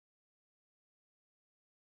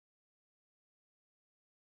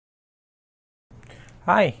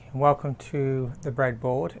Hi, welcome to the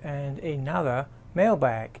breadboard and another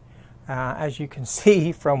mailbag. As you can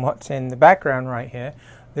see from what's in the background right here,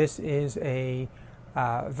 this is a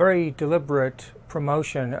very deliberate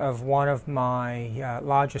promotion of one of my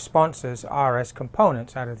largest sponsors, RS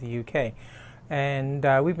Components, out of the UK. And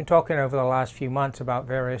we've been talking over the last few months about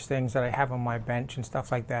various things that I have on my bench and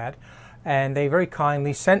stuff like that. And they very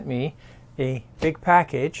kindly sent me a big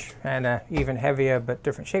package, and an even heavier but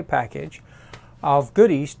different shape package, of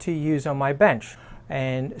goodies to use on my bench.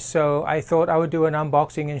 And so I thought I would do an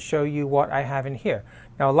unboxing and show you what I have in here.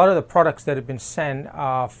 Now, a lot of the products that have been sent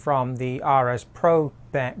are from the RS Pro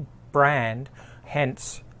brand,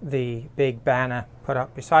 hence the big banner put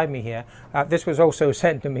up beside me here. This was also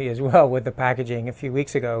sent to me as well with the packaging a few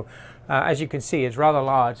weeks ago. As you can see, it's rather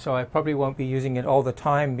large, so I probably won't be using it all the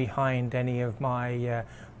time behind any of my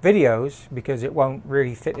videos because it won't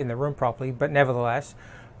really fit in the room properly, but nevertheless,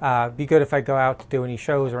 be good if I go out to do any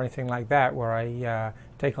shows or anything like that where I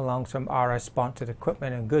take along some RS sponsored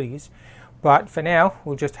equipment and goodies. But for now,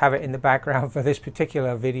 we'll just have it in the background for this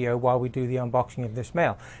particular video while we do the unboxing of this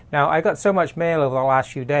mail. Now, I got so much mail over the last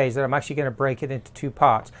few days that I'm actually going to break it into two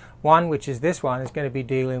parts. One, which is this one, is going to be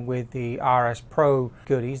dealing with the RS Pro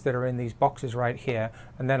goodies that are in these boxes right here.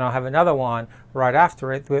 And then I'll have another one right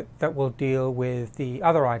after it that will deal with the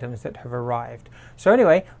other items that have arrived. So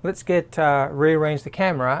anyway, let's rearrange the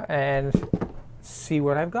camera and see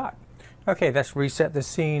what I've got. Okay, let's reset the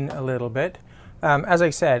scene a little bit. As I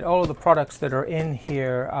said, all of the products that are in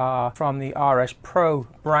here are from the RS Pro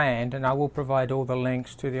brand, and I will provide all the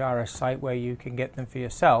links to the RS site where you can get them for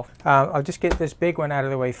yourself. I'll just get this big one out of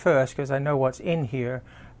the way first because I know what's in here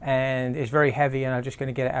and it's very heavy, and I'm just going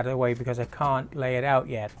to get it out of the way because I can't lay it out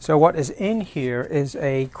yet. So what is in here is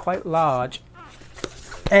a quite large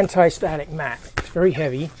anti-static mat. It's very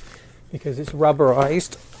heavy because it's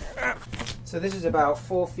rubberized. So this is about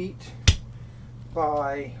 4 feet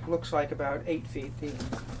by, looks like about 8 feet. The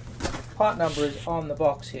part number is on the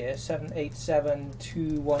box here,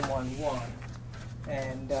 7872111,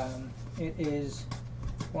 and it is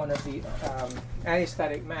one of the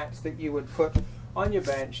anti-static mats that you would put on your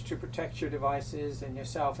bench to protect your devices and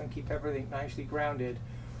yourself and keep everything nicely grounded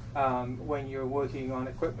when you're working on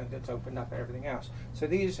equipment that's opened up and everything else. So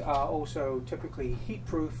these are also typically heat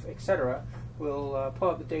proof, etc. We'll pull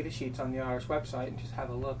up the data sheets on the RS website and just have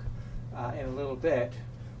a look in a little bit,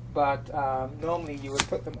 but normally you would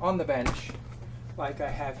put them on the bench like I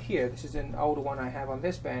have here. This is an older one I have on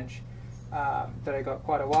this bench that I got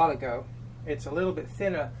quite a while ago. It's a little bit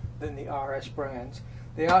thinner than the RS brands.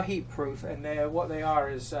 They are heat proof, and what they are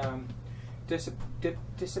is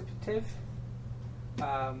dissipative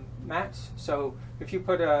mats. So if you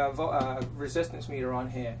put a resistance meter on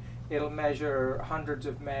here, it'll measure hundreds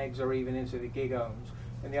of megs or even into the gig ohms.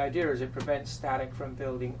 And the idea is it prevents static from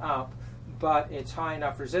building up, but it's high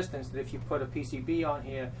enough resistance that if you put a PCB on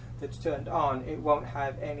here that's turned on, it won't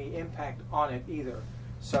have any impact on it either.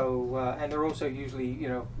 So, and they're also usually,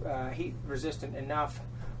 heat resistant enough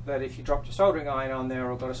that if you dropped your soldering iron on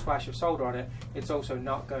there or got a splash of solder on it, it's also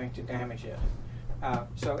not going to damage it.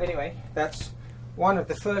 So anyway, that's one of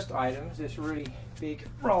the first items, this really big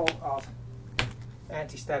roll of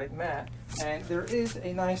anti-static mat, and there is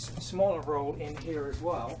a nice smaller roll in here as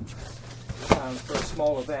well for a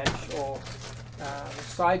smaller bench or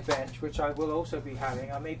side bench, which I will also be having.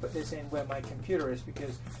 I may put this in where my computer is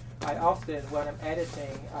because I often, when I'm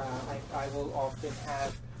editing, I will often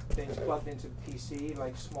have things plugged into the PC,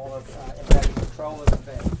 like smaller embedded controllers and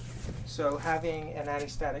things. So having an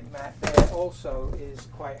anti-static mat there also is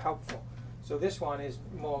quite helpful. So this one is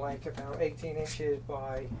more like about 18 inches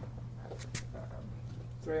by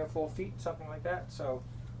 3 or 4 feet, something like that. So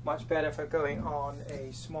much better for going on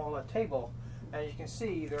a smaller table. As you can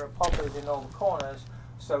see, there are poppers in all the corners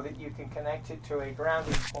so that you can connect it to a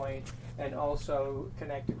grounding point and also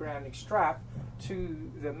connect the grounding strap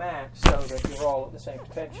to the mat so that you're all at the same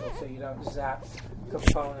potential, so you don't zap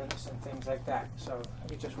components and things like that. So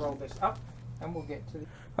let me just roll this up and we'll get to the...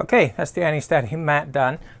 Okay, that's the anti-static mat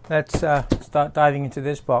done. Let's start diving into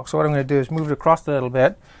this box. So what I'm going to do is move it across a little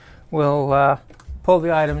bit. We'll pull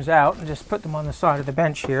the items out and just put them on the side of the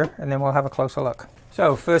bench here, and then we'll have a closer look.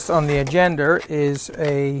 So first on the agenda is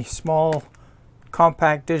a small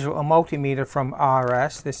compact digital multimeter from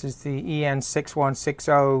RS. This is the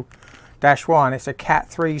EN6160-1. It's a Cat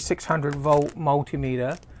 3 600 volt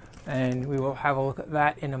multimeter, and we will have a look at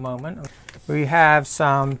that in a moment. We have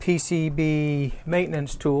some PCB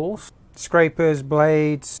maintenance tools, scrapers,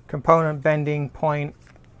 blades, component bending point,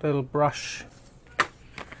 little brush,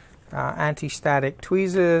 anti-static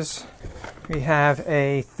tweezers. We have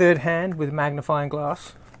a third hand with magnifying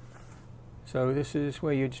glass, So this is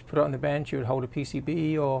where you just put it on the bench. You would hold a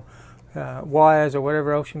PCB or wires or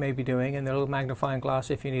whatever else you may be doing, and the little magnifying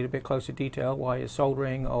glass if you need a bit closer detail while you're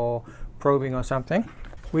soldering or probing or something.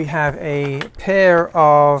 We have a pair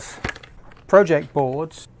of project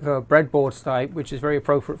boards, the breadboard type, which is very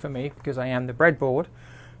appropriate for me because I am the breadboard.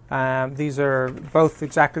 These are both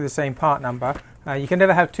exactly the same part number. You can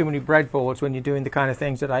never have too many breadboards when you're doing the kind of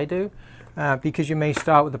things that I do, because you may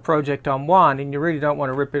start with a project on one and you really don't want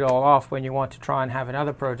to rip it all off when you want to try and have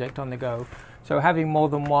another project on the go. So having more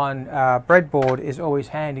than one breadboard is always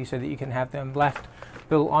handy so that you can have them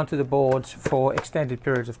built onto the boards for extended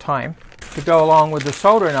periods of time. To go along with the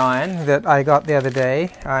soldering iron that I got the other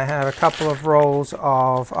day, I have a couple of rolls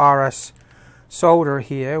of RS solder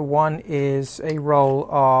here. One is a roll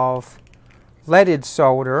of leaded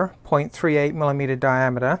solder, 0.38 millimeter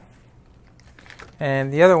diameter,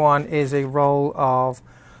 and the other one is a roll of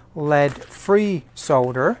lead-free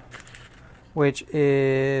solder, which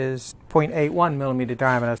is 0.81 millimeter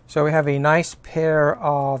diameter. So we have a nice pair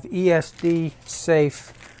of ESD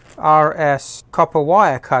safe RS copper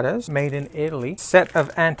wire cutters made in Italy. Set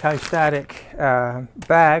of anti-static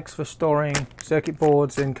bags for storing circuit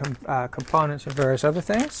boards and components and various other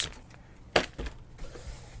things.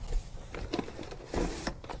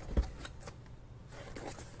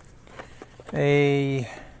 A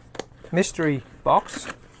mystery box.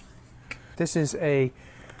 This is a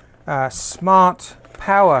smart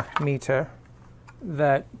power meter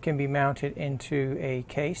that can be mounted into a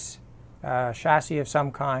case, chassis of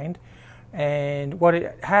some kind, and what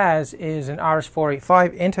it has is an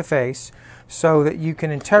RS-485 interface so that you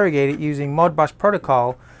can interrogate it using Modbus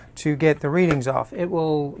protocol to get the readings off. It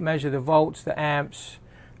will measure the volts, the amps,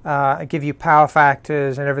 give you power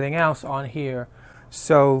factors and everything else on here.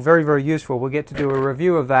 So very, very useful. We'll get to do a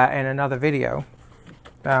review of that in another video.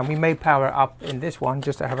 We may power up in this one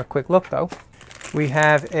just to have a quick look though. We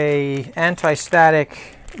have a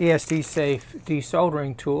anti-static ESD safe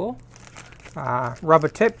desoldering tool, rubber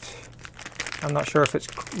tipped. I'm not sure if it's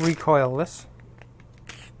recoilless.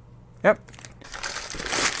 Yep.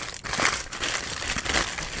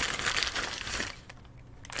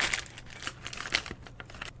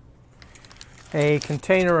 A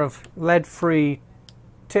container of lead-free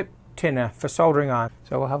tip tinner for soldering iron.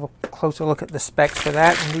 So we'll have a closer look at the specs for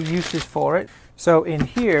that and the uses for it. So in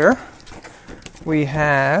here we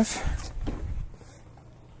have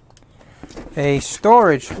a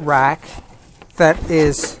storage rack that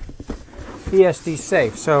is ESD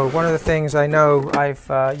safe. So one of the things I know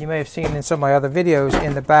you may have seen in some of my other videos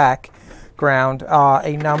in the background are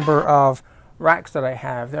a number of racks that I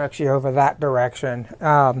have. They're actually over that direction,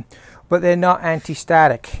 but they're not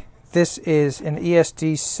anti-static. This is an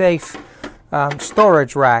ESD safe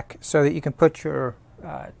storage rack so that you can put your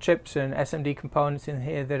chips and SMD components in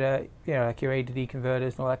here that are, like your A to D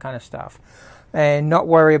converters and all that kind of stuff, and not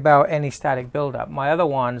worry about any static buildup. My other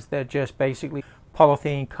ones, they're just basically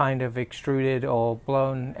polythene kind of extruded or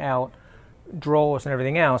blown out drawers and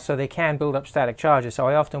everything else, so they can build up static charges. So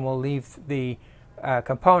I often will leave the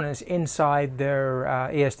components inside their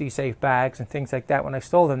ESD safe bags and things like that when I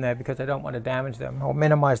store them there, because I don't want to damage them or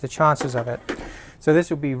minimize the chances of it. So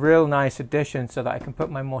this will be a real nice addition so that I can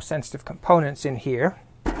put my more sensitive components in here.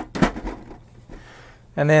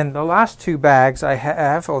 And then the last two bags I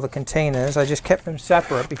have, or the containers, I just kept them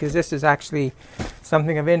separate because this is actually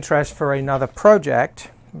something of interest for another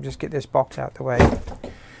project. Let me just get this box out the way.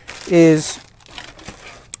 Is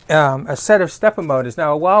a set of stepper motors.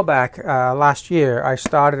 Now, a while back, last year, I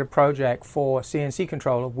started a project for CNC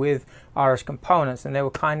controller with RS components, and they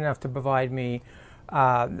were kind enough to provide me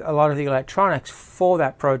a lot of the electronics for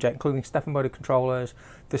that project, including stepper motor controllers,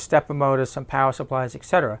 the stepper motors, some power supplies,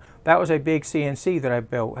 etc. That was a big CNC that I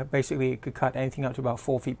built. Basically, it could cut anything up to about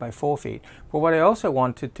 4 feet by 4 feet. But what I also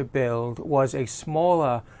wanted to build was a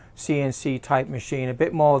smaller CNC type machine, a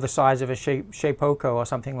bit more the size of a Shapeoko or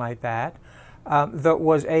something like that, that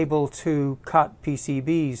was able to cut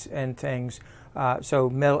PCBs and things, so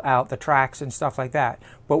mill out the tracks and stuff like that.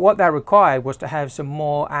 But what that required was to have some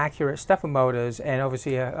more accurate stepper motors and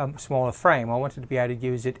obviously a smaller frame. I wanted to be able to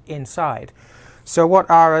use it inside. So what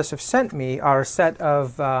RS have sent me are a set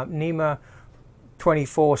of NEMA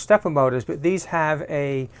 24 stepper motors, but these have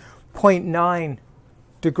a 0.9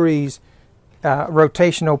 degrees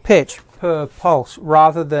rotational pitch per pulse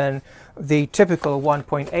rather than the typical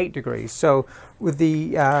 1.8 degrees. So with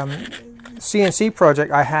the CNC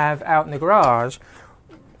project I have out in the garage,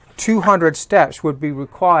 200 steps would be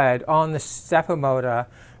required on the stepper motor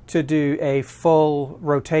to do a full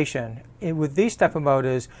rotation. With these stepper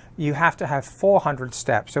motors, you have to have 400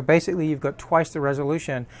 steps. So basically you've got twice the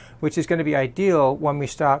resolution, which is going to be ideal when we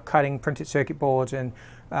start cutting printed circuit boards and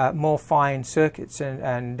more fine circuits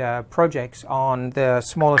and projects on the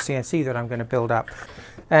smaller CNC that I'm going to build up.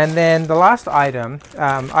 And then the last item,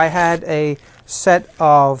 I had a set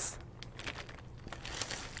of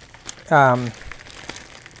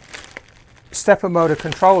stepper motor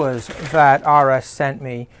controllers that RS sent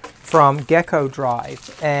me from Gecko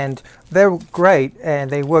Drive, and they're great and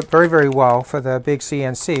they work very, very well for the big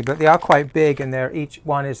CNC, but they are quite big, and each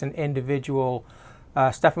one is an individual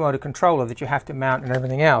stepper motor controller that you have to mount and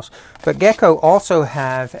everything else. But Gecko also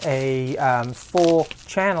have a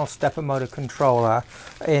 4-channel stepper motor controller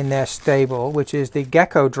in their stable, which is the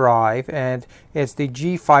Gecko Drive, and it's the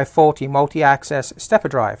G540 multi-access stepper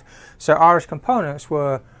drive. So RS Components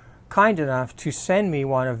were kind enough to send me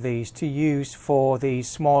one of these to use for the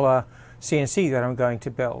smaller CNC that I'm going to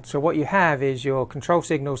build. So what you have is your control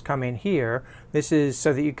signals come in here. This is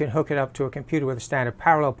so that you can hook it up to a computer with a standard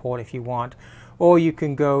parallel port if you want, or you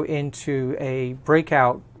can go into a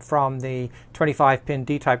breakout from the 25-pin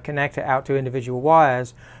D-type connector out to individual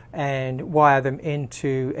wires and wire them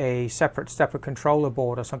into a separate stepper controller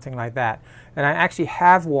board or something like that. And I actually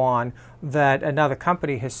have one that another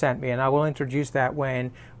company has sent me, and I will introduce that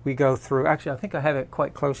when we go through. Actually, I think I have it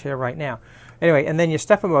quite close here right now. Anyway, and then your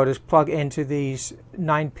stepper motors plug into these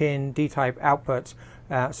 9-pin D-type outputs.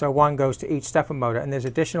 So one goes to each stepper motor, and there's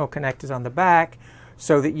additional connectors on the back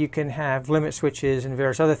so that you can have limit switches and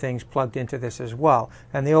various other things plugged into this as well.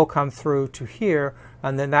 And they all come through to here,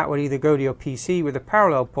 and then that would either go to your PC with a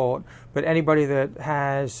parallel port, but anybody that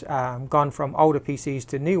has gone from older PCs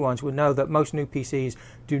to new ones would know that most new PCs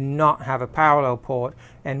do not have a parallel port,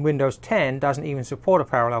 and Windows 10 doesn't even support a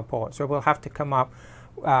parallel port. So we'll have to come up,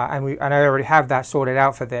 and I already have that sorted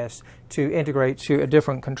out for this, to integrate to a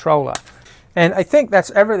different controller. And I think that's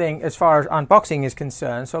everything as far as unboxing is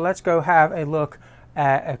concerned. So let's go have a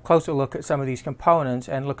closer look at some of these components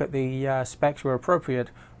and look at the specs where appropriate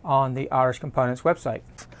on the RS Components website.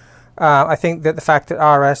 I think that the fact that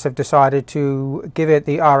RS have decided to give it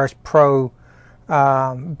the RS Pro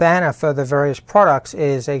banner for the various products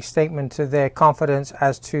is a statement to their confidence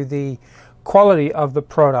as to the quality of the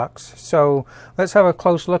products. So let's have a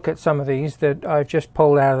close look at some of these that I've just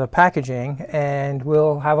pulled out of the packaging, and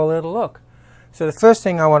we'll have a little look. So the first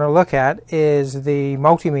thing I want to look at is the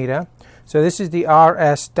multimeter. So this is the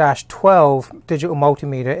RS-12 digital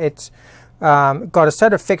multimeter. It's got a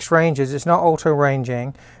set of fixed ranges. It's not auto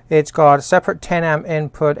ranging. It's got a separate 10 amp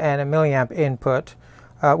input and a milliamp input,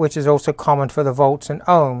 which is also common for the volts and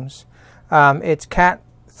ohms. It's Cat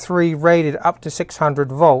 3 rated up to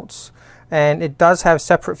 600 volts, and it does have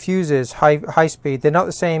separate fuses, high speed. They're not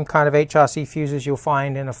the same kind of HRC fuses you'll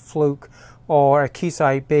find in a Fluke or a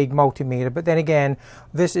Keysight big multimeter, but then again,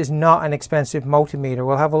 this is not an expensive multimeter.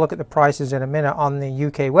 We'll have a look at the prices in a minute on the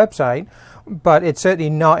UK website, but it's certainly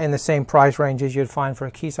not in the same price range as you'd find for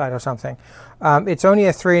a Keysight or something. It's only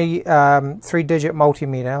a three-digit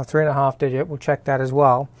multimeter, 3.5 digit. We'll check that as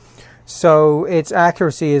well. So its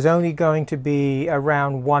accuracy is only going to be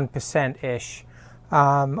around 1%-ish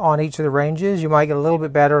on each of the ranges. You might get a little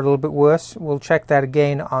bit better, a little bit worse. We'll check that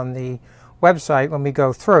again on the website when we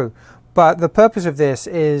go through. But the purpose of this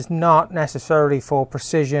is not necessarily for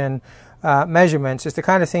precision measurements. It's the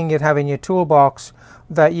kind of thing you'd have in your toolbox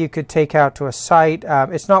that you could take out to a site.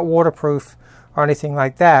 It's not waterproof or anything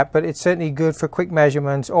like that, but it's certainly good for quick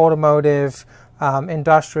measurements, automotive,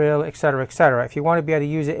 industrial, etc., etc. If you want to be able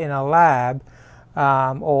to use it in a lab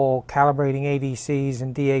or calibrating ADCs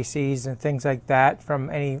and DACs and things like that from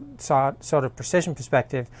any sort of precision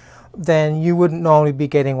perspective, then you wouldn't normally be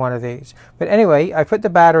getting one of these. But anyway, I put the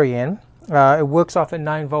battery in. It works off a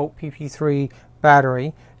 9-volt PP3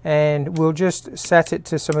 battery, and we'll just set it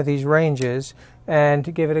to some of these ranges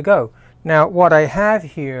and give it a go. Now, what I have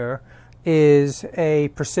here is a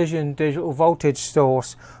precision digital voltage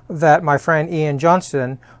source that my friend Ian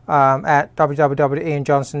Johnson at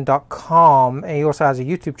www.ianjohnson.com, and he also has a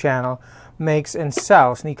YouTube channel, makes and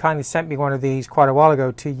sells. And he kindly sent me one of these quite a while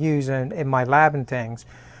ago to use in my lab and things.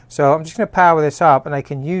 So I'm just going to power this up, and I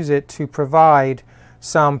can use it to provide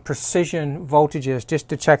some precision voltages just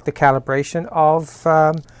to check the calibration of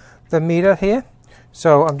the meter here.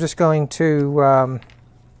 So I'm just going to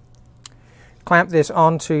clamp this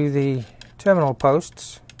onto the terminal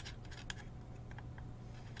posts.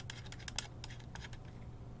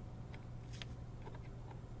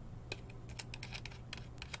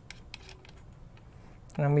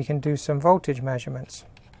 And we can do some voltage measurements.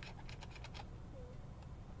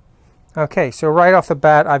 Okay, so right off the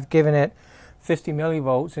bat, I've given it 50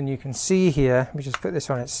 millivolts, and you can see here, let me just put this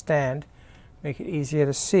on its stand, make it easier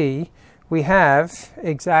to see. We have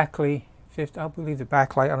exactly 50, I'll leave the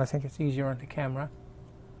backlight on, I think it's easier on the camera.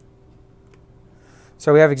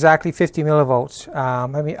 So we have exactly 50 millivolts.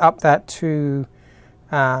 Let me up that to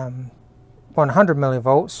 100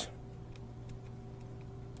 millivolts.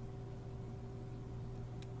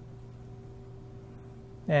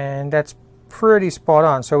 And that's pretty spot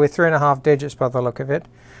on. So we're 3.5 digits by the look of it.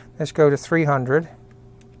 Let's go to 300.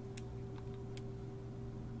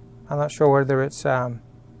 I'm not sure whether it's, yeah,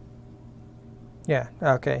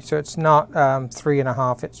 okay, so it's not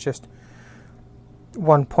 3.5, it's just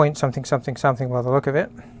 1 point something something something by the look of it.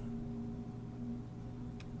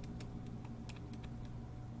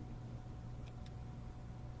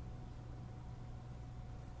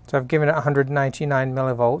 So I've given it 199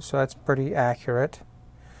 millivolts, so that's pretty accurate.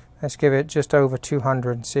 Let's give it just over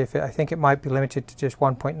 200 and see if it, I think it might be limited to just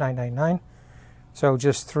 1.999. So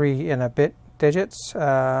just 3 and a bit digits.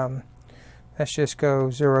 Let's just go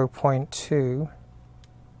 0.2.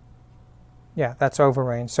 Yeah, that's over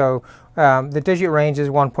range. So the digit range is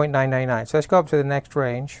 1.999. So let's go up to the next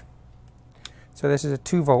range. So this is a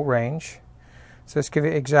 2 volt range. So let's give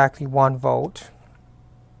it exactly 1 volt.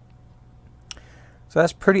 So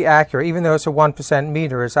that's pretty accurate. Even though it's a 1%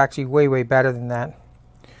 meter, it's actually way, way better than that.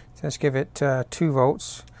 So let's give it 2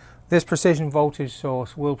 volts. This precision voltage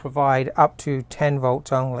source will provide up to 10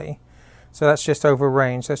 volts only. So that's just over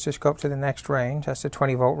range. Let's just go up to the next range. That's the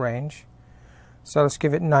 20 volt range. So let's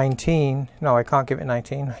give it 19. No, I can't give it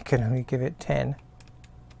 19. I can only give it 10.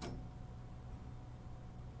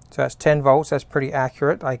 So that's 10 volts. That's pretty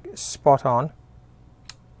accurate, like spot on.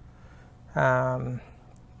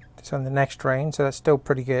 It's on the next range, so that's still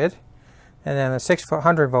pretty good. And then the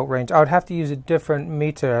 600 volt range, I would have to use a different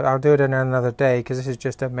meter. I'll do it in another day because this is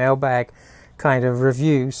just a mailbag kind of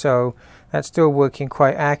review. So that's still working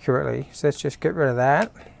quite accurately. So let's just get rid of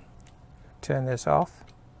that. Turn this off.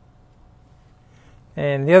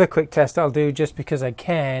 And the other quick test I'll do, just because I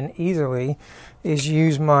can easily, is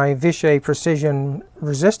use my Vishay precision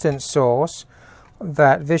resistance source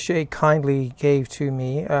that Vishay kindly gave to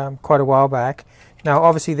me quite a while back. Now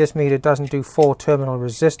obviously this meter doesn't do 4 terminal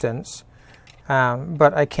resistance,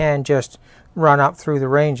 but I can just run up through the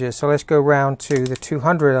ranges. So let's go round to the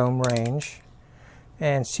 200 ohm range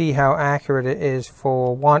and see how accurate it is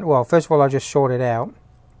for one. Well, first of all, I'll just short it out,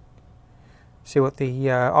 see what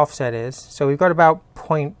the offset is. So we've got about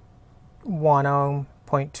 0.1 ohm,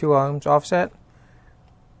 0.2 ohms offset.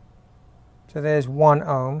 So there's 1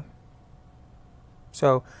 ohm.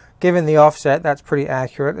 So given the offset, that's pretty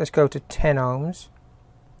accurate. Let's go to 10 ohms.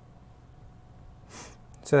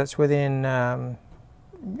 So that's within,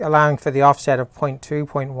 allowing for the offset of 0.2,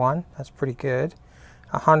 0.1. That's pretty good.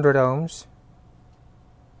 100 ohms.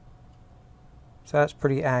 So that's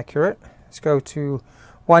pretty accurate. Let's go to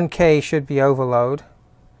 1K, should be overload.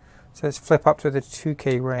 So let's flip up to the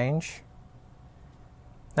 2K range.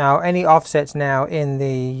 Now any offsets now in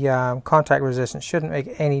the contact resistance shouldn't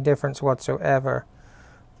make any difference whatsoever,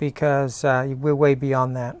 because we're way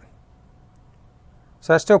beyond that.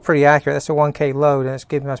 So that's still pretty accurate. That's a 1K load, and it's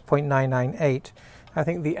giving us 0.998. I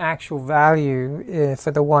think the actual value for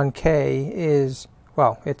the 1K is,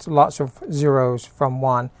 well, it's lots of zeros from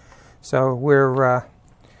 1. So we're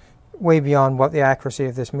way beyond what the accuracy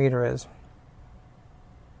of this meter is.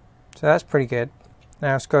 So that's pretty good.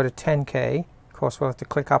 Now let's go to 10K. Of course, we'll have to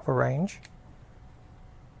click up a range.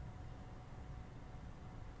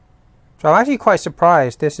 So I'm actually quite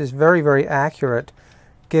surprised. This is very, very accurate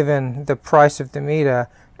given the price of the meter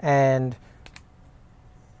and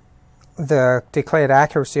the declared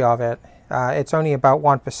accuracy of it. It's only about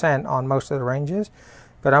 1% on most of the ranges,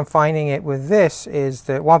 but I'm finding it with this is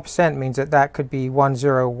that 1% means that that could be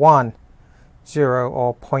 1010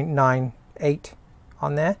 or 0.98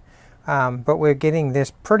 on there. But we're getting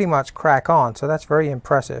this pretty much crack on, so that's very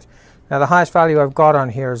impressive. Now the highest value I've got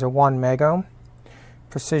on here is a 1 megohm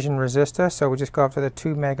precision resistor, so we'll just go up to the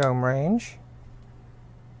 2 megohm range.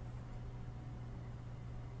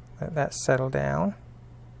 Let that settle down.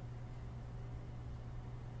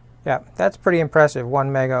 Yeah, that's pretty impressive,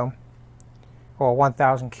 1 megohm or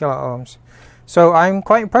 1000 kilo ohms. So I'm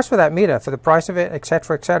quite impressed with that meter for the price of it,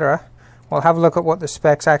 etc., etc. We'll have a look at what the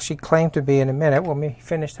specs actually claim to be in a minute when we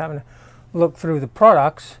finished having a look through the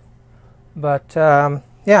products. But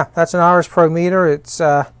yeah, that's an RS Pro meter. It's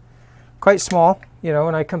quite small, you know,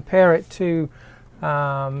 when I compare it to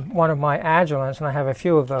one of my Agilents, and I have a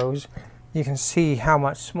few of those, you can see how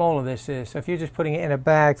much smaller this is. So if you're just putting it in a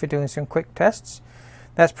bag for doing some quick tests,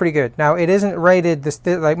 that's pretty good. Now it isn't rated,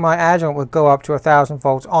 like my Agilent would go up to 1000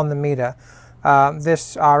 volts on the meter,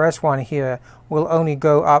 this RS one here will only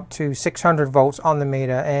go up to 600 volts on the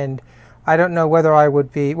meter, and I don't know whether I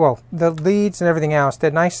would be, well, the leads and everything else,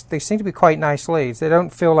 they're nice. They seem to be quite nice leads. They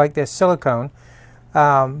don't feel like they're silicone,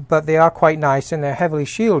 but they are quite nice, and they're heavily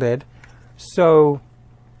shielded. So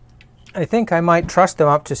I think I might trust them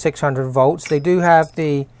up to 600 volts. They do have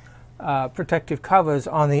the protective covers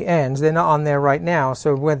on the ends. They're not on there right now,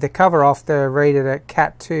 so with the cover off, they're rated at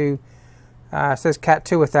Cat 2. It says Cat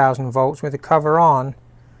 2 1000 volts. With the cover on,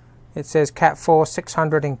 it says Cat 4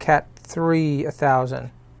 600 and Cat 3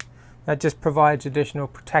 1000. That just provides additional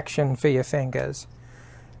protection for your fingers.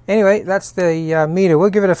 Anyway, that's the meter. We'll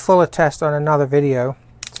give it a fuller test on another video.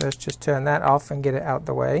 So let's just turn that off and get it out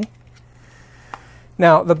the way.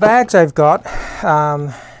 Now, the bags I've got,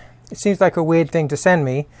 it seems like a weird thing to send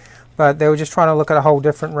me, but they were just trying to look at a whole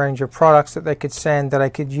different range of products that they could send that I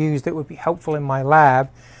could use that would be helpful in my lab,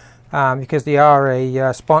 because they are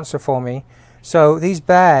a sponsor for me. So these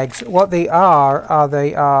bags, what they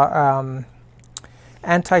are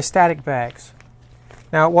anti-static bags.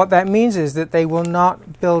 Now what that means is that they will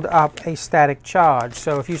not build up a static charge.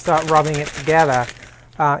 So if you start rubbing it together,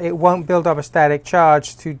 it won't build up a static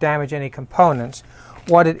charge to damage any components.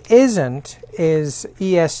 What it isn't is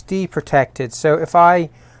ESD protected. So if I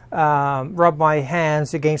rub my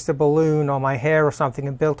hands against a balloon or my hair or something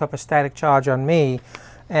and built up a static charge on me,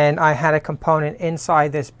 and I had a component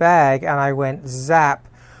inside this bag and I went zap,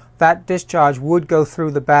 that discharge would go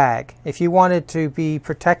through the bag. If you wanted to be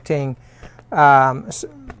protecting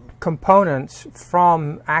components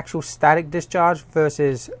from actual static discharge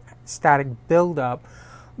versus static buildup,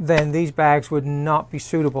 then these bags would not be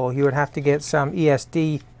suitable. You would have to get some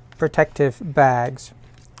ESD protective bags.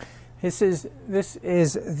 This is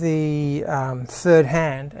the third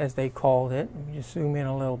hand, as they called it. Let me just zoom in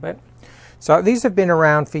a little bit. So these have been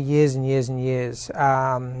around for years and years and years.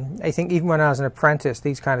 I think even when I was an apprentice,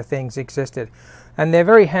 these kind of things existed. And they're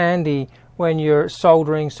very handy when you're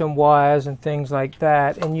soldering some wires and things like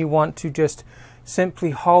that, and you want to just simply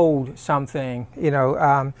hold something,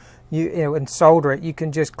 and solder it. You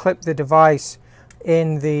can just clip the device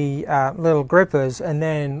in the little grippers, and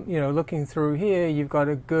then, looking through here, you've got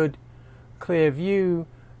a good clear view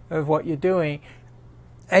of what you're doing.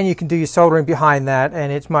 And you can do your soldering behind that, and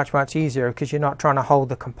it's much, much easier because you're not trying to hold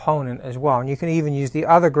the component as well. And you can even use the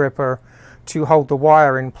other gripper to hold the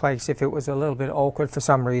wire in place if it was a little bit awkward for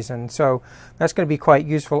some reason. So that's going to be quite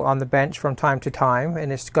useful on the bench from time to time, and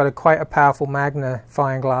it's got quite a powerful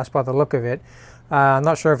magnifying glass by the look of it. I'm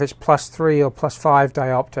not sure if it's +3 or +5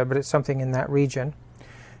 diopter, but it's something in that region.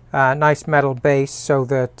 Nice metal base so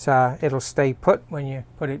that it'll stay put when you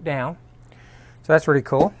put it down. So that's really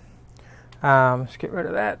cool. Let's get rid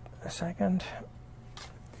of that a second.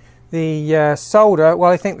 The solder, well,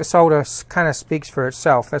 I think the solder kind of speaks for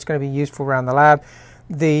itself. That's going to be useful around the lab.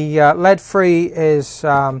 The lead-free is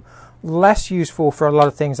less useful for a lot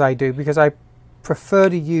of things I do, because I prefer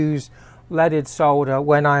to use leaded solder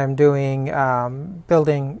when I am doing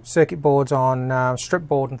building circuit boards on strip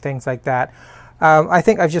board and things like that. I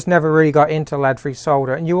think I've just never really got into lead-free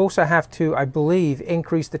solder. And you also have to, I believe,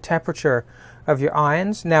 increase the temperature of your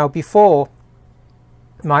irons. Now, before,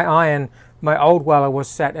 my iron, my old Weller was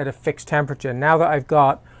set at a fixed temperature. Now that I've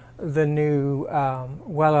got the new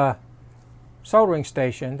Weller soldering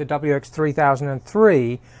station, the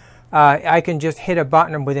WX3003, I can just hit a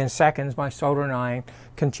button and within seconds my soldering iron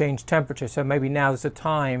can change temperature. So maybe now's the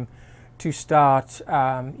time to start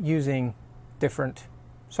using different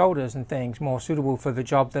solders and things more suitable for the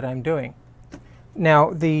job that I'm doing.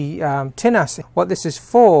 Now the tinner, what this is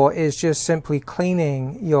for is just simply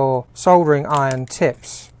cleaning your soldering iron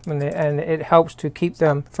tips, and it helps to keep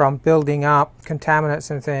them from building up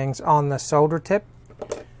contaminants and things on the solder tip.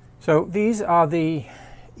 So these are the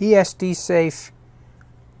ESD safe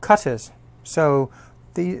cutters. So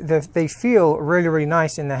they feel really, really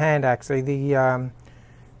nice in the hand. Actually, the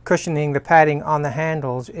cushioning, the padding on the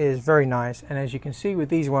handles is very nice, and as you can see with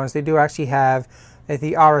these ones, they do actually have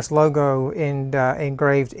the RS logo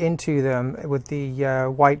engraved into them with the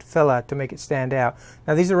white filler to make it stand out.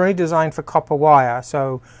 Now these are only designed for copper wire,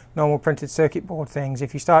 so normal printed circuit board things.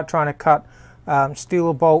 If you start trying to cut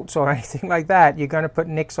steel bolts or anything like that, you're going to put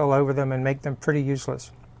nicks all over them and make them pretty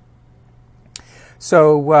useless.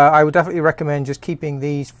 So I would definitely recommend just keeping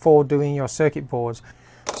these for doing your circuit boards.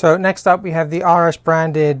 So next up we have the RS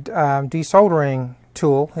branded desoldering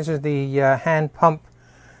tool. This is the hand pump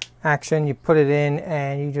action. You put it in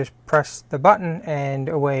and you just press the button and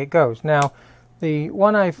away it goes. Now the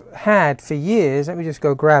one I've had for years, let me just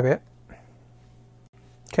go grab it.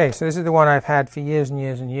 Okay, so this is the one I've had for years and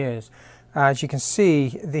years and years. As you can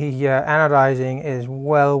see, the anodizing is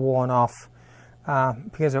well worn off.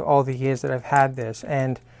 because of all the years that I've had this.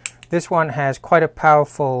 And this one has quite a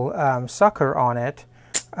powerful sucker on it,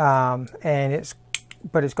 and it's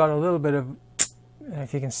got a little bit of,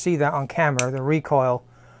 if you can see that on camera, the recoil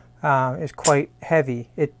is quite heavy.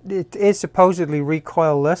 It is supposedly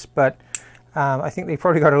recoilless, but I think they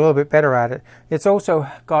probably got a little bit better at it. It's also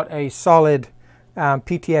got a solid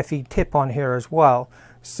PTFE tip on here as well.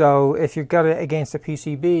 So if you've got it against the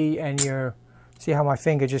PCB and you're, see how my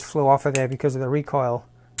finger just flew off of there because of the recoil,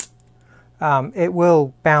 it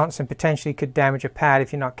will bounce and potentially could damage a pad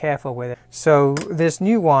if you're not careful with it. So this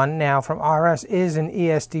new one now from RS is an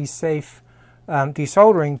ESD safe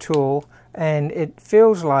desoldering tool, and it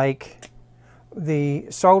feels like the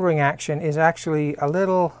soldering action is actually a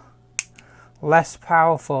little less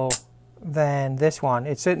powerful than this one.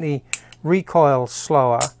 It certainly recoils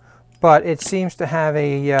slower, but it seems to have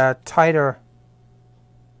a tighter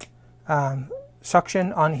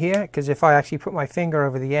suction on here, because if I actually put my finger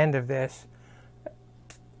over the end of this,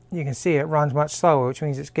 you can see it runs much slower, which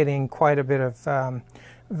means it's getting quite a bit of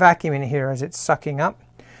vacuum in here as it's sucking up.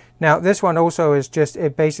 Now this one also is just,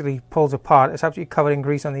 it basically pulls apart. It's absolutely covered in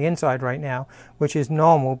grease on the inside right now, which is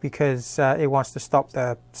normal because it wants to stop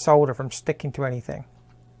the solder from sticking to anything.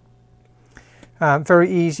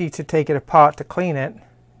 Very easy to take it apart to clean it.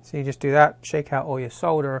 So you just do that, shake out all your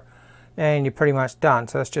solder, and you're pretty much done.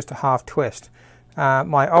 So that's just a half twist.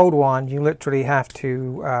 My old one, you literally have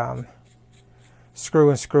to screw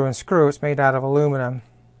and screw and screw. It's made out of aluminum,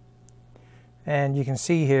 and you can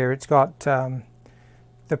see here it's got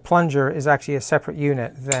the plunger is actually a separate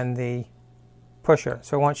unit than the pusher.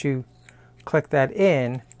 So once you click that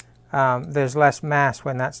in, there's less mass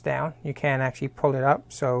when that's down. You can actually pull it up,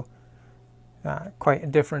 so quite a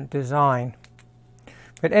different design.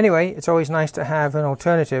 But anyway, it's always nice to have an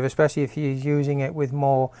alternative, especially if you're using it with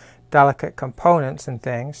more delicate components and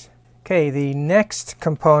things. Okay, the next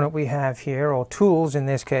component we have here, or tools in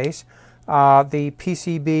this case, are the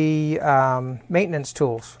PCB maintenance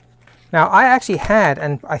tools. Now I actually had,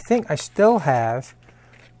 and I think I still have,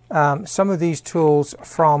 some of these tools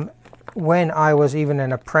from when I was even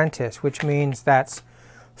an apprentice, which means that's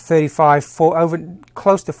 35, over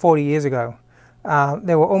close to 40 years ago.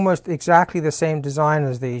 They were almost exactly the same design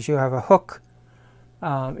as these. You have a hook.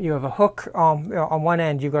 On one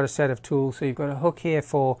end. You've got a set of tools. So you've got a hook here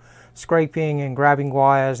for scraping and grabbing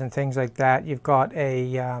wires and things like that. You've got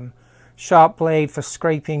a sharp blade for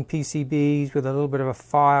scraping PCBs with a little bit of a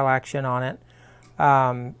file action on it,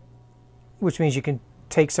 which means you can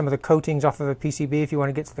take some of the coatings off of a PCB if you want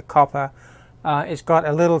to get to the copper. It's got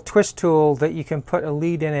a little twist tool that you can put a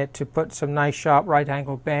lead in it to put some nice sharp right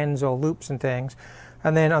angle bends or loops and things.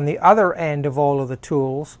 And then on the other end of all of the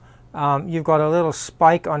tools, you've got a little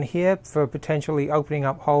spike on here for potentially opening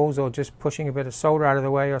up holes or just pushing a bit of solder out of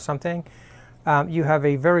the way or something. You have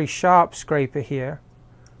a very sharp scraper here,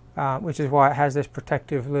 which is why it has this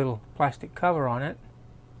protective little plastic cover on it.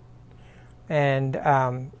 And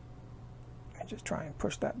I just try and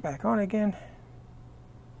push that back on again.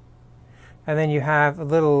 And then you have a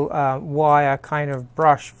little wire kind of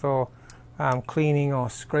brush for cleaning or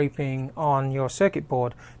scraping on your circuit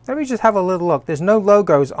board. Let me just have a little look. There's no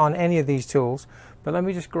logos on any of these tools, but let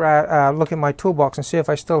me just look in my toolbox and see if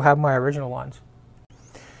I still have my original ones.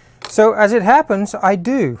 So as it happens, I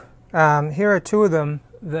do. Here are two of them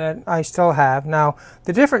that I still have. Now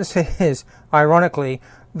the difference is, ironically,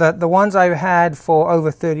 that the ones I've had for over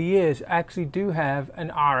 30 years actually do have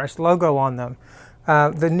an RS logo on them.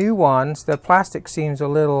 The new ones, the plastic seems a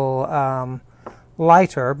little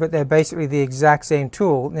lighter, but they're basically the exact same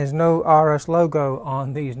tool. There's no RS logo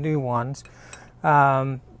on these new ones.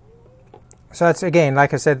 So that's, again,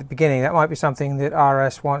 like I said at the beginning, that might be something that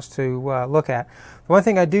RS wants to look at. One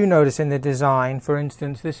thing I do notice in the design, for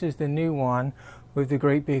instance, this is the new one with the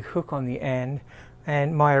great big hook on the end,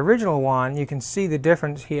 and my original one, you can see the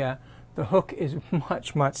difference here. The hook is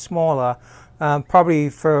much, much smaller. Probably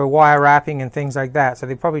for wire wrapping and things like that, so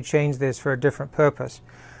they probably changed this for a different purpose.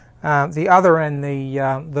 The other end,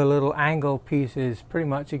 the little angle piece is pretty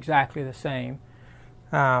much exactly the same.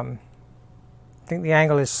 I think the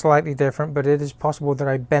angle is slightly different, but it is possible that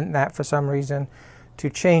I bent that for some reason to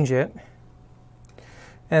change it.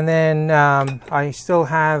 And then I still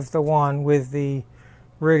have the one with the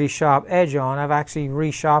really sharp edge on. I've actually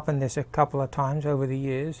resharpened this a couple of times over the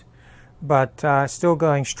years, but still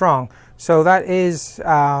going strong. So that is,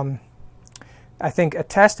 I think, a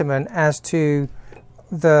testament as to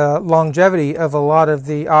the longevity of a lot of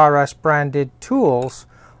the RS branded tools,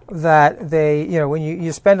 that they, you know, when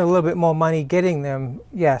you spend a little bit more money getting them,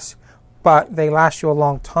 yes, but they last you a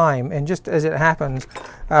long time. And just as it happens,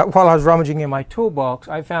 while I was rummaging in my toolbox,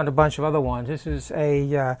 I found a bunch of other ones. This is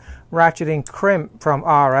a ratcheting crimp from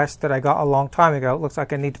RS that I got a long time ago. It looks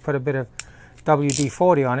like I need to put a bit of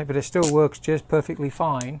WD-40 on it, but it still works just perfectly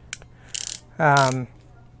fine.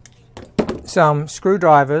 Some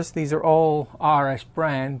screwdrivers. These are all RS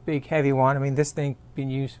brand, big heavy one. I mean, this thing been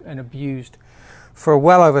used and abused for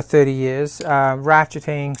well over 30 years.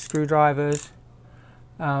 Ratcheting screwdrivers,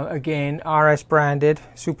 again RS branded,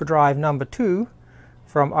 Super Drive number 2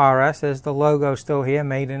 from RS. There's the logo still here,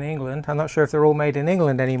 made in England. I'm not sure if they're all made in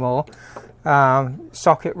England anymore.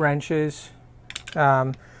 Socket wrenches,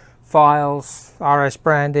 files, RS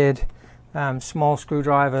branded, small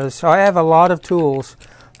screwdrivers. So I have a lot of tools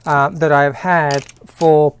that I've had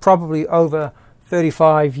for probably over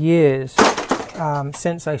 35 years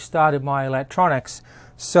since I started my electronics.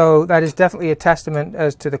 So that is definitely a testament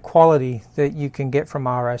as to the quality that you can get from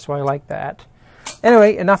RS. So I like that.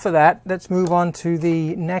 Anyway, enough of that. Let's move on to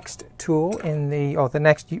the next tool in the, or the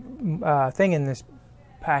next thing in this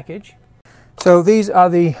package. So these are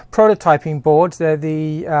the prototyping boards. They're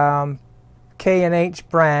the K&H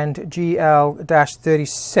brand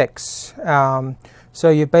GL-36. So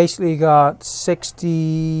you basically got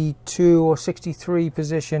 62 or 63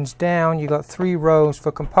 positions down. You got 3 rows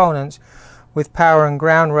for components with power and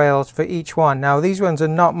ground rails for each one. Now these ones are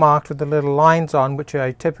not marked with the little lines on, which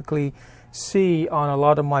I typically see on a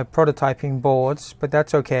lot of my prototyping boards, but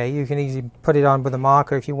that's okay. You can easily put it on with a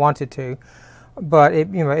marker if you wanted to, but it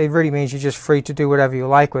really means you're just free to do whatever you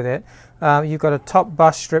like with it. You've got a top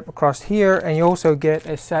bus strip across here, and you also get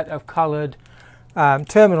a set of colored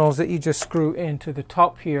terminals that you just screw into the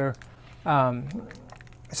top here,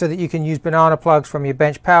 so that you can use banana plugs from your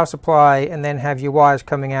bench power supply and then have your wires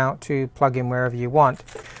coming out to plug in wherever you want.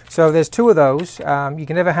 So there's 2 of those. You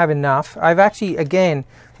can never have enough. I've actually, again,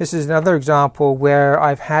 this is another example where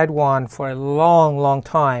I've had one for a long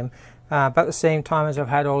time, about the same time as I've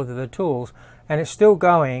had all of the tools, and it's still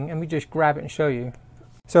going. Let me just grab it and show you.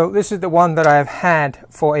 So this is the one that I've had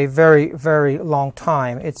for a very long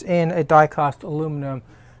time. It's in a die-cast aluminum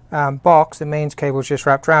box. The mains cable is just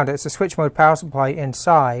wrapped around it. It's a switch mode power supply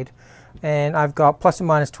inside, and I've got plus and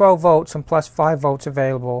minus 12 volts and plus 5 volts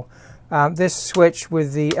available. This switch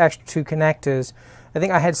with the extra 2 connectors, I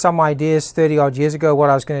think I had some ideas 30 odd years ago what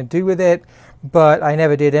I was going to do with it, but I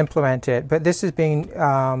never did implement it. But this has been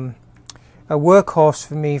a workhorse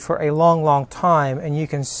for me for a long time, and you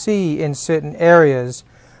can see in certain areas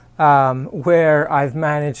where I've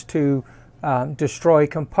managed to destroy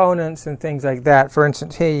components and things like that. For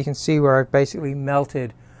instance, here you can see where I've basically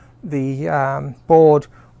melted the board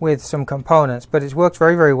with some components, but it's worked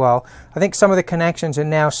very well. I think some of the connections are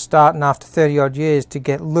now starting after 30 odd years to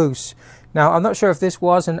get loose. Now I'm not sure if this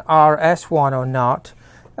was an RS one or not,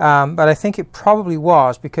 but I think it probably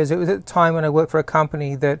was, because it was at the time when I worked for a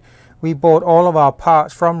company that we bought all of our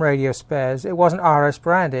parts from Radio Spares. It wasn't RS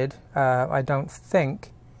branded, I don't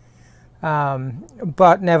think.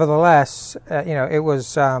 But nevertheless, it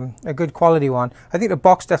was a good quality one. I think the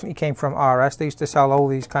box definitely came from RS. They used to sell all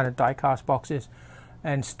these kind of die-cast boxes,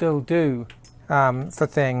 and still do for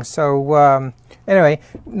things. So anyway,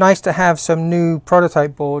 nice to have some new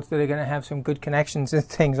prototype boards that are going to have some good connections and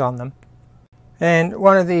things on them. And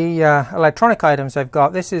one of the electronic items I've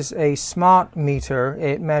got, this is a smart meter.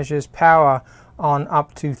 It measures power on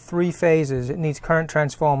up to 3 phases. It needs current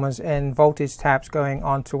transformers and voltage taps going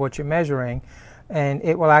on to what you're measuring, and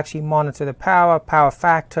it will actually monitor the power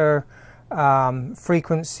factor,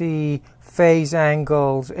 frequency, phase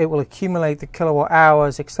angles. It will accumulate the kilowatt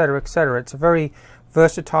hours, etc., etc. It's a very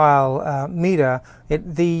versatile meter.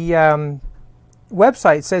 The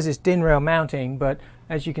website says it's DIN rail mounting, but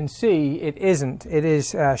as you can see, it isn't. It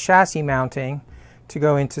is chassis mounting to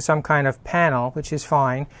go into some kind of panel, which is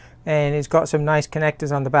fine. And it's got some nice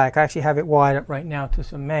connectors on the back. I actually have it wired up right now to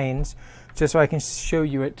some mains, just so I can show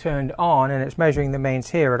you it turned on, and it's measuring the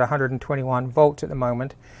mains here at 121 volts at the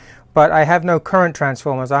moment. But I have no current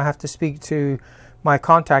transformers. I have to speak to my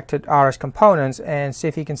contact at RS Components and see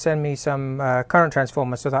if he can send me some current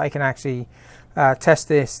transformers so that I can actually test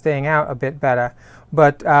this thing out a bit better.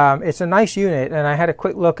 But it's a nice unit, and I had a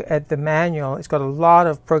quick look at the manual. It's got a lot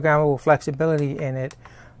of programmable flexibility in it.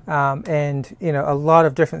 And a lot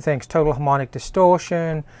of different things, total harmonic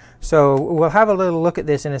distortion. So we'll have a little look at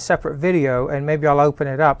this in a separate video, and maybe I'll open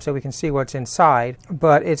it up so we can see what's inside.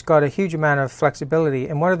 But it's got a huge amount of flexibility,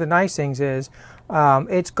 and one of the nice things is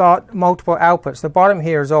it's got multiple outputs. The bottom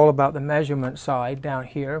here is all about the measurement side down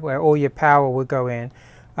here, where all your power would go in.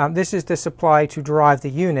 This is the supply to drive the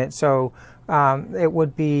unit, so it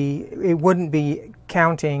wouldn't be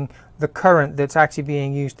counting the current that's actually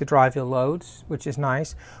being used to drive your loads, which is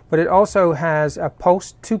nice. But it also has a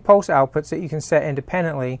two pulse outputs that you can set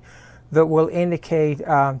independently that will indicate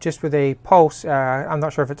just with a pulse. I'm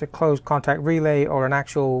not sure if it's a closed contact relay or an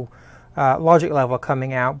actual logic level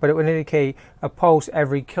coming out, but it would indicate a pulse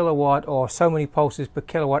every kilowatt or so many pulses per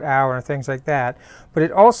kilowatt hour and things like that. But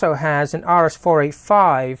it also has an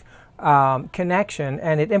RS485 connection,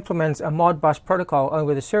 and it implements a Modbus protocol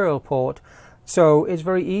over the serial port. So it's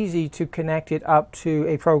very easy to connect it up to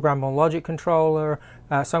a programmable logic controller,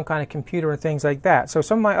 some kind of computer and things like that. So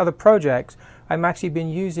some of my other projects, I'm actually been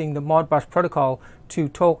using the Modbus protocol to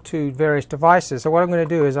talk to various devices. So what I'm going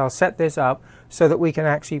to do is I'll set this up so that we can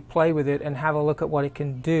actually play with it and have a look at what it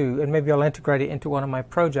can do, and maybe I'll integrate it into one of my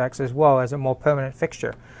projects as well as a more permanent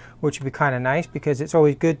fixture, which would be kind of nice because it's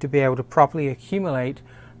always good to be able to properly accumulate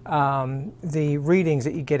the readings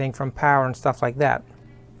that you're getting from power and stuff like that.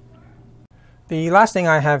 The last thing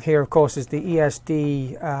I have here, of course, is the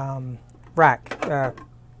ESD rack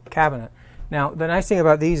cabinet. Now, the nice thing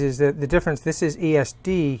about these is that the difference, this is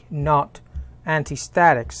ESD, not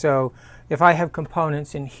anti-static. So if I have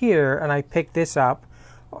components in here and I pick this up,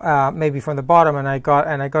 maybe from the bottom, and I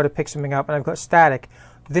go to pick something up and I've got static,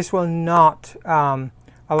 this will not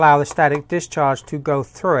allow the static discharge to go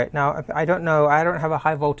through it. Now, I don't know, I don't have a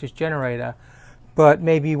high voltage generator, but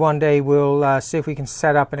maybe one day we'll see if we can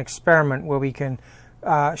set up an experiment where we can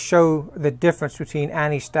show the difference between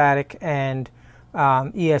anti-static and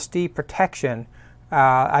ESD protection.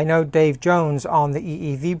 I know Dave Jones on the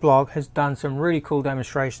EEV blog has done some really cool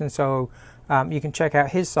demonstrations, so you can check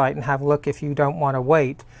out his site and have a look if you don't want to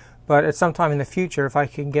wait. But at some time in the future, if I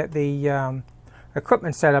can get the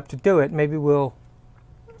equipment set up to do it, maybe we'll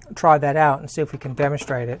try that out and see if we can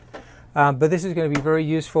demonstrate it. But this is going to be very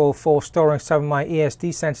useful for storing some of my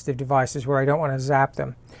ESD sensitive devices where I don't want to zap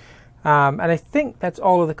them. And I think that's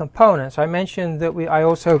all of the components. I mentioned that I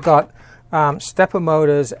also got stepper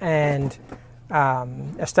motors and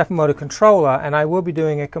a stepper motor controller, and I will be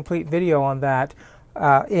doing a complete video on that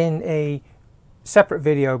in a separate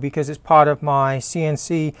video because it's part of my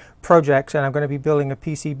CNC projects, and I'm going to be building a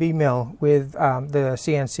PCB mill with the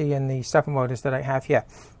CNC and the stepper motors that I have here.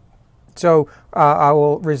 So I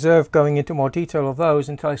will reserve going into more detail of those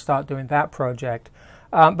until I start doing that project.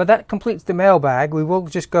 But that completes the mailbag. We will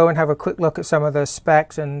just go and have a quick look at some of the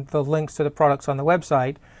specs and the links to the products on the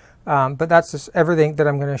website. But that's just everything that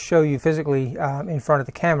I'm going to show you physically in front of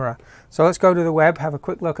the camera. So let's go to the web, have a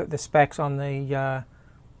quick look at the specs on the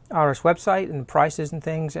RS website and prices and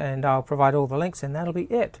things, and I'll provide all the links, and that'll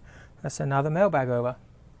be it. That's another mailbag over.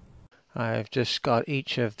 I've just got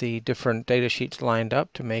each of the different data sheets lined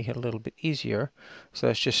up to make it a little bit easier. So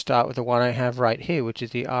let's just start with the one I have right here, which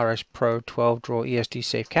is the RS Pro 12 drawer ESD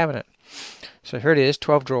safe cabinet. So here it is,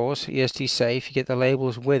 12 drawers, ESD safe. You get the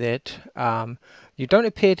labels with it. You don't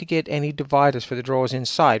appear to get any dividers for the drawers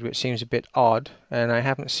inside, which seems a bit odd, and I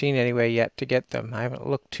haven't seen anywhere yet to get them. I haven't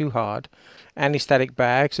looked too hard. Anti-static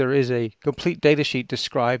bags, there is a complete data sheet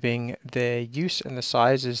describing the use and the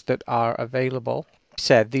sizes that are available.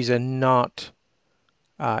 Said these are not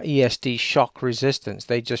ESD shock resistance.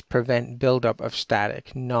 They just prevent buildup of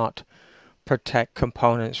static, not protect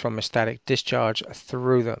components from a static discharge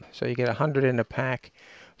through them. So you get 100 in a pack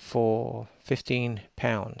for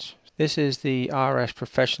 £15. This is the RS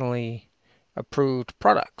professionally approved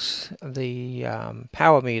products. The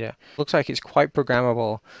power meter looks like it's quite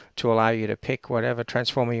programmable to allow you to pick whatever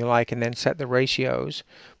transformer you like and then set the ratios,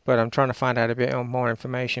 but I'm trying to find out a bit more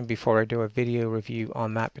information before I do a video review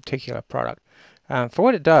on that particular product. For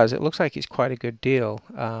what it does, it looks like it's quite a good deal.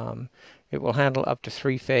 It will handle up to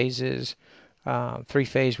 3 phases, 3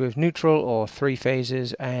 phase with neutral, or 3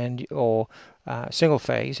 phases or single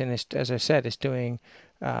phase, and it's, as I said, it's doing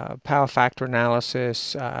power factor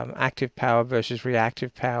analysis, active power versus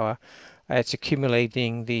reactive power. It's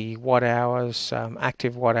accumulating the watt hours,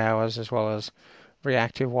 active watt hours, as well as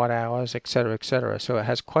reactive watt hours, etc., etc. So it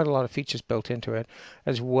has quite a lot of features built into it,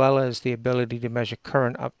 as well as the ability to measure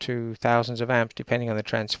current up to thousands of amps depending on the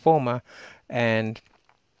transformer, and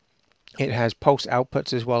it has pulse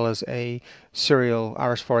outputs as well as a serial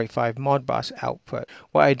RS485 Modbus output.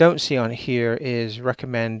 What I don't see on here is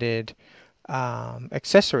recommended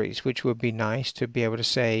accessories, which would be nice to be able to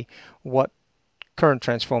say what current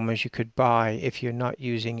transformers you could buy if you're not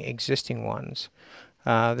using existing ones.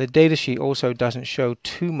 The datasheet also doesn't show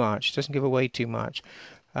too much, doesn't give away too much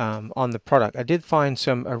on the product. I did find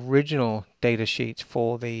some original datasheets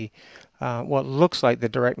for the what looks like the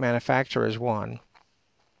direct manufacturer's one,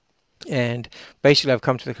 and basically I've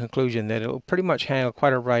come to the conclusion that it will pretty much handle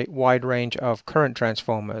quite a wide range of current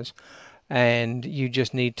transformers, and you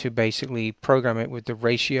just need to basically program it with the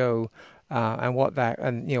ratio and what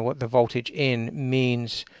the voltage in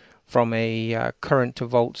means from a current to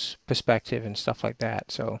volts perspective and stuff like that.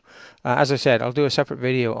 So as I said, I'll do a separate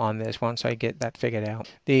video on this once I get that figured out.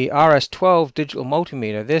 The RS12 digital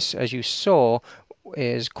multimeter, this, as you saw,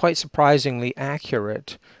 is quite surprisingly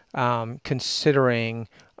accurate, considering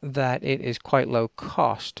that it is quite low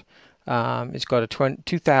cost. It's got a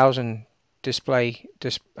 2000 display,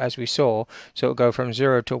 as we saw, so it'll go from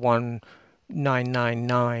 0 to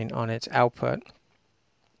 1999 on its output.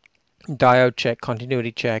 Diode check,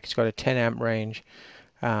 continuity check. It's got a 10 amp range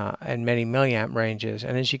and many milliamp ranges.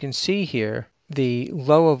 And as you can see here, the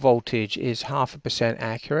lower voltage is 0.5%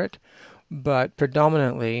 accurate, but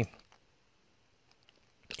predominantly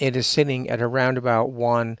it is sitting at around about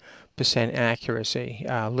 1% accuracy,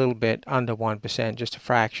 a little bit under 1%, just a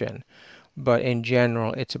fraction. But in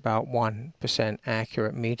general, it's about 1%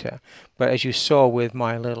 accurate meter. But as you saw with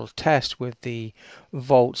my little test with the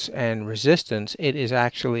volts and resistance, it is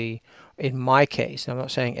actually, in my case, I'm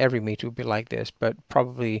not saying every meter would be like this, but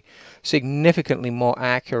probably significantly more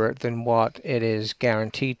accurate than what it is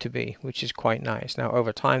guaranteed to be, which is quite nice. Now,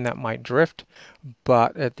 over time, that might drift,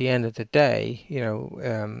 but at the end of the day,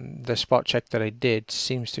 the spot check that I did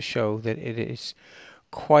seems to show that it is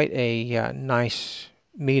quite a nice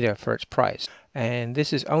meter for its price. And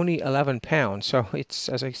this is only £11, so it's,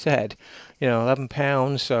 as I said,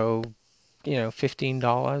 £11, so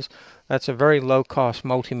 $15. That's a very low cost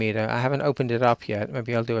multimeter. I haven't opened it up yet.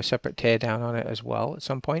 Maybe I'll do a separate teardown on it as well at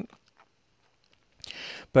some point.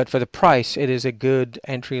 But for the price, it is a good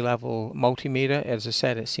entry-level multimeter. As I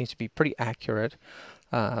said, it seems to be pretty accurate.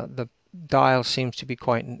 The dial seems to be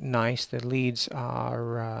quite nice. The leads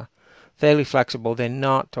are fairly flexible. They're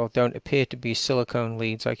not, or don't appear to be, silicone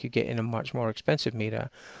leads like you get in a much more expensive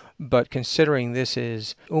meter. But considering this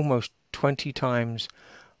is almost 20 times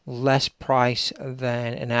less price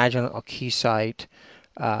than an Agilent or Keysight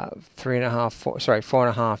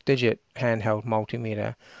 4.5 digit handheld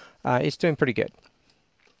multimeter, it's doing pretty good.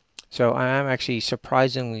 So I am actually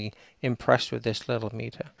surprisingly impressed with this little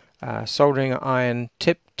meter. Soldering iron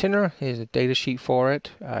tip tinner. Here's a data sheet for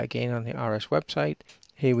it, again on the RS website.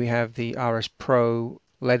 Here we have the RS Pro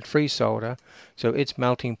lead-free solder. So its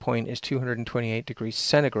melting point is 228 degrees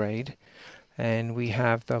centigrade. And we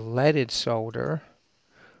have the leaded solder,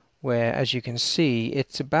 where, as you can see,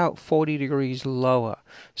 it's about 40 degrees lower.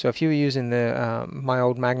 So if you were using the my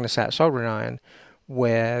old Magnasat soldering iron,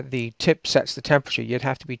 where the tip sets the temperature, you'd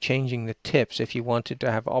have to be changing the tips if you wanted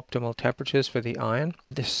to have optimal temperatures for the iron.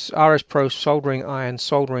 This RS Pro soldering iron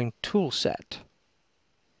soldering tool set.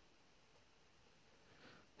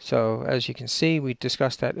 So as you can see, we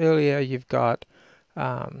discussed that earlier. You've got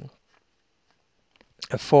a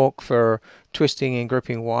fork for twisting and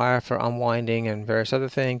gripping wire for unwinding and various other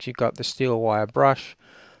things. You've got the steel wire brush,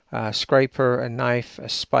 scraper, a knife, a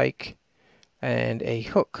spike, and a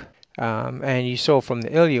hook. And you saw from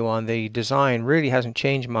the earlier one, the design really hasn't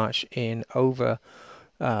changed much in over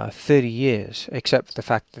 30 years, except for the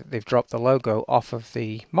fact that they've dropped the logo off of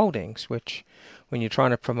the moldings, which, when you're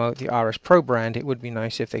trying to promote the RS Pro brand, it would be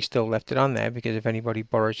nice if they still left it on there, because if anybody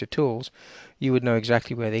borrows your tools, you would know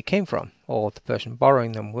exactly where they came from, or the person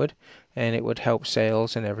borrowing them would, and it would help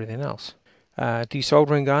sales and everything else.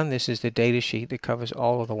 Desoldering gun, this is the data sheet that covers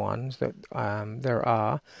all of the ones that there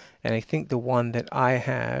are, and I think the one that I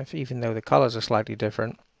have, even though the colors are slightly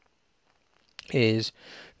different, is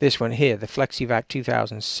this one here, the FlexiVac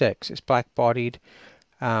 2006. It's black bodied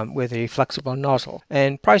with a flexible nozzle,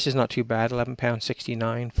 and price is not too bad,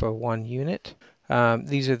 £11.69 for one unit.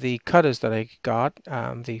 These are the cutters that I got,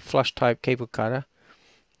 the flush type cable cutter,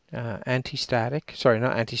 anti-static, sorry,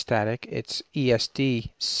 not anti-static, it's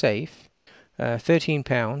ESD safe,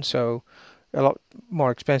 £13, so a lot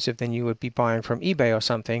more expensive than you would be buying from eBay or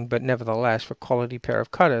something, but nevertheless, for quality pair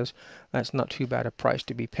of cutters, that's not too bad a price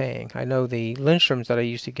to be paying. I know the Lindstroms that I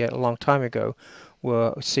used to get a long time ago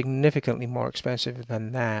were significantly more expensive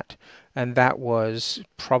than that, and that was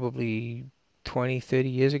probably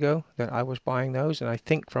 20-30 years ago that I was buying those, and I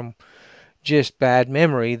think from just bad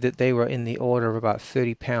memory that they were in the order of about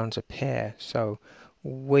 £30 a pair, so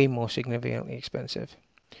way more significantly expensive.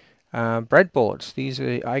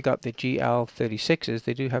 Breadboards, I got the GL36s.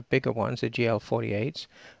 They do have bigger ones, the GL48s.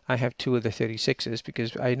 I have two of the 36s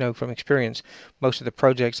because I know from experience most of the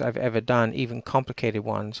projects I've ever done, even complicated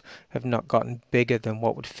ones, have not gotten bigger than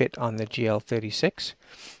what would fit on the GL36.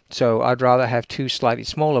 So I'd rather have two slightly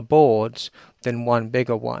smaller boards than one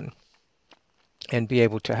bigger one, and be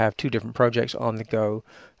able to have two different projects on the go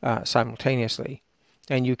simultaneously.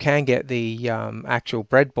 And you can get the actual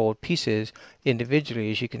breadboard pieces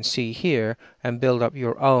individually, as you can see here, and build up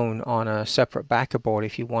your own on a separate backer board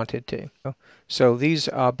if you wanted to. So these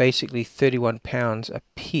are basically 31 pounds a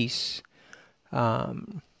piece,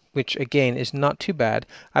 which again is not too bad.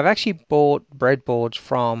 I've actually bought breadboards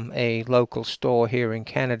from a local store here in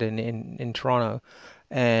Canada, in Toronto,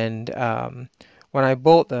 and when I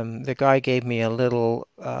bought them, the guy gave me a little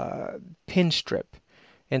pin strip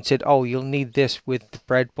and said, "Oh, you'll need this with the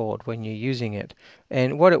breadboard when you're using it."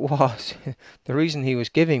 And what it was, the reason he was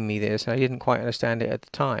giving me this, and I didn't quite understand it at the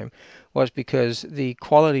time, was because the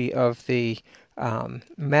quality of the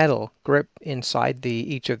metal grip inside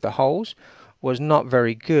each of the holes was not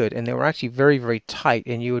very good, and they were actually very, very tight,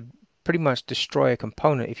 and you would pretty much destroy a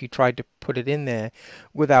component if you tried to put it in there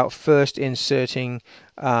without first inserting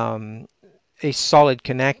a solid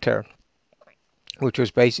connector, which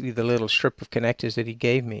was basically the little strip of connectors that he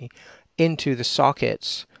gave me, into the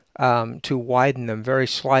sockets to widen them very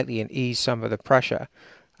slightly and ease some of the pressure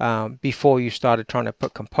before you started trying to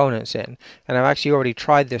put components in. And I've actually already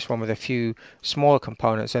tried this one with a few smaller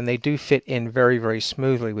components, and they do fit in very, very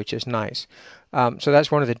smoothly, which is nice. So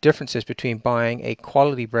that's one of the differences between buying a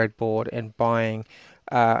quality breadboard and buying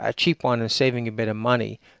a cheap one and saving a bit of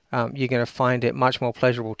money. You're going to find it much more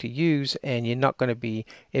pleasurable to use, and you're not going to be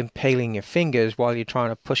impaling your fingers while you're trying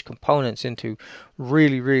to push components into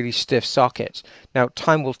really, really stiff sockets. Now,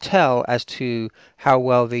 time will tell as to how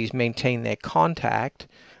well these maintain their contact.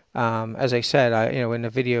 As I said, in the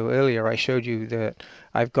video earlier, I showed you that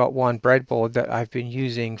I've got one breadboard that I've been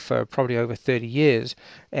using for probably over 30 years,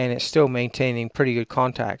 and it's still maintaining pretty good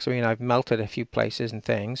contacts. I mean, I've melted a few places and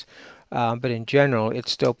things, but in general,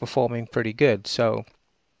 it's still performing pretty good. So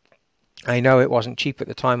I know it wasn't cheap at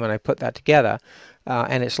the time when I put that together,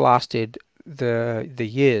 and it's lasted the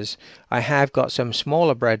years. I have got some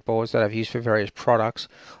smaller breadboards that I've used for various products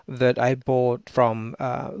that I bought from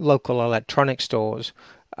local electronic stores,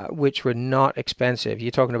 which were not expensive.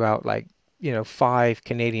 You're talking about like $5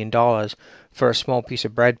 Canadian for a small piece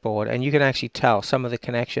of breadboard, and you can actually tell some of the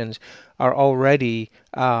connections are already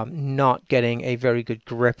not getting a very good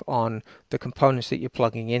grip on the components that you're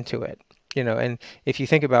plugging into it. And if you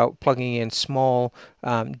think about plugging in small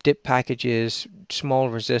dip packages, small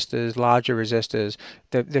resistors, larger resistors,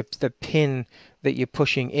 the pin that you're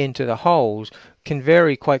pushing into the holes can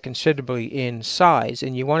vary quite considerably in size,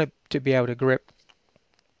 and you want it to be able to grip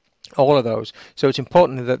all of those. So it's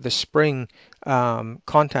important that the spring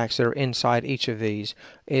contacts that are inside each of these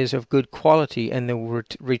is of good quality, and they will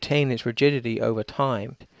retain its rigidity over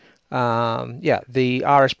time. The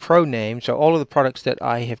RS Pro name, so all of the products that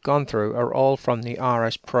I have gone through are all from the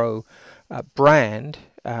RS Pro brand.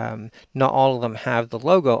 Not all of them have the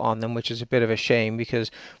logo on them, which is a bit of a shame, because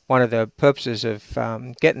one of the purposes of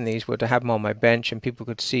getting these were to have them on my bench and people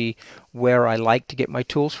could see where I like to get my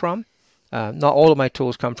tools from. Not all of my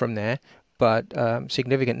tools come from there, but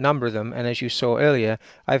significant number of them. And as you saw earlier,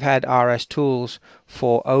 I've had RS tools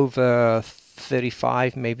for over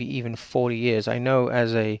 35, maybe even 40 years. I know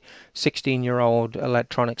as a 16-year-old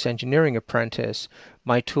electronics engineering apprentice,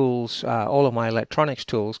 my tools, all of my electronics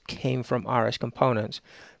tools came from RS components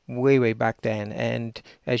way, way back then. And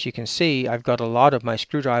as you can see, I've got a lot of my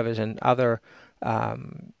screwdrivers and other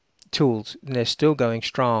tools, and they're still going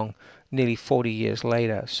strong nearly 40 years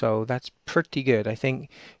later. So that's pretty good. I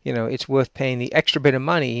think, it's worth paying the extra bit of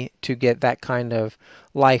money to get that kind of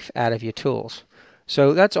life out of your tools.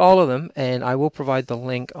 So that's all of them, and I will provide the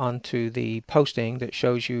link onto the posting that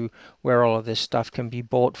shows you where all of this stuff can be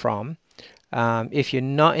bought from. If you're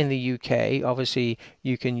not in the UK, obviously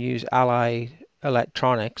you can use Ally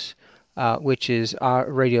Electronics, which is our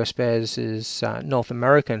Radio Spares' North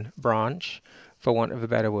American branch, for want of a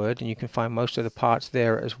better word, and you can find most of the parts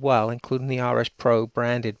there as well, including the RS Pro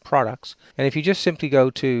branded products. And if you just simply go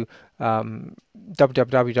to www.rs.com,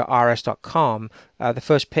 the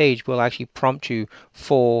first page will actually prompt you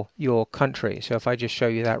for your country. So if I just show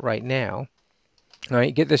you that right now, all right,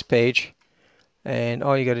 you get this page, and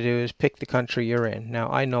all you got to do is pick the country you're in. Now,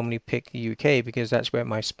 I normally pick the UK because that's where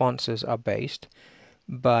my sponsors are based,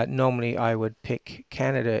 but normally I would pick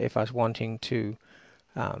Canada if I was wanting to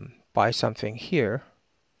buy something here.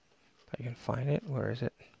 If I can find it. Where is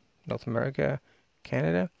it? North America,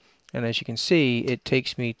 Canada. And as you can see, it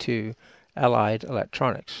takes me to Allied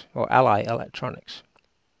Electronics, or Ally Electronics.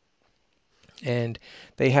 And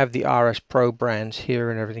they have the RS Pro brands here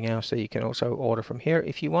and everything else that you can also order from here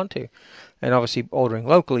if you want to. And obviously ordering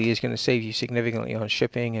locally is going to save you significantly on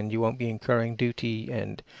shipping, and you won't be incurring duty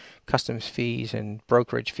and customs fees and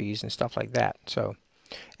brokerage fees and stuff like that. So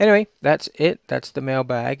anyway, that's it. That's the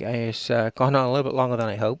mailbag. It's gone on a little bit longer than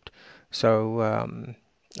I hoped, So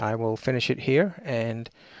I will finish it here, and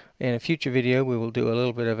in a future video we will do a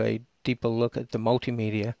little bit of a deeper look at the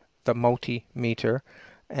multimeter,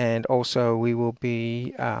 and also we will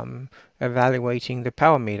be evaluating the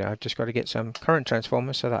power meter. I've just got to get some current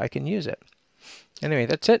transformers so that I can use it. Anyway,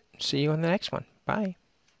 that's it. See you on the next one. Bye.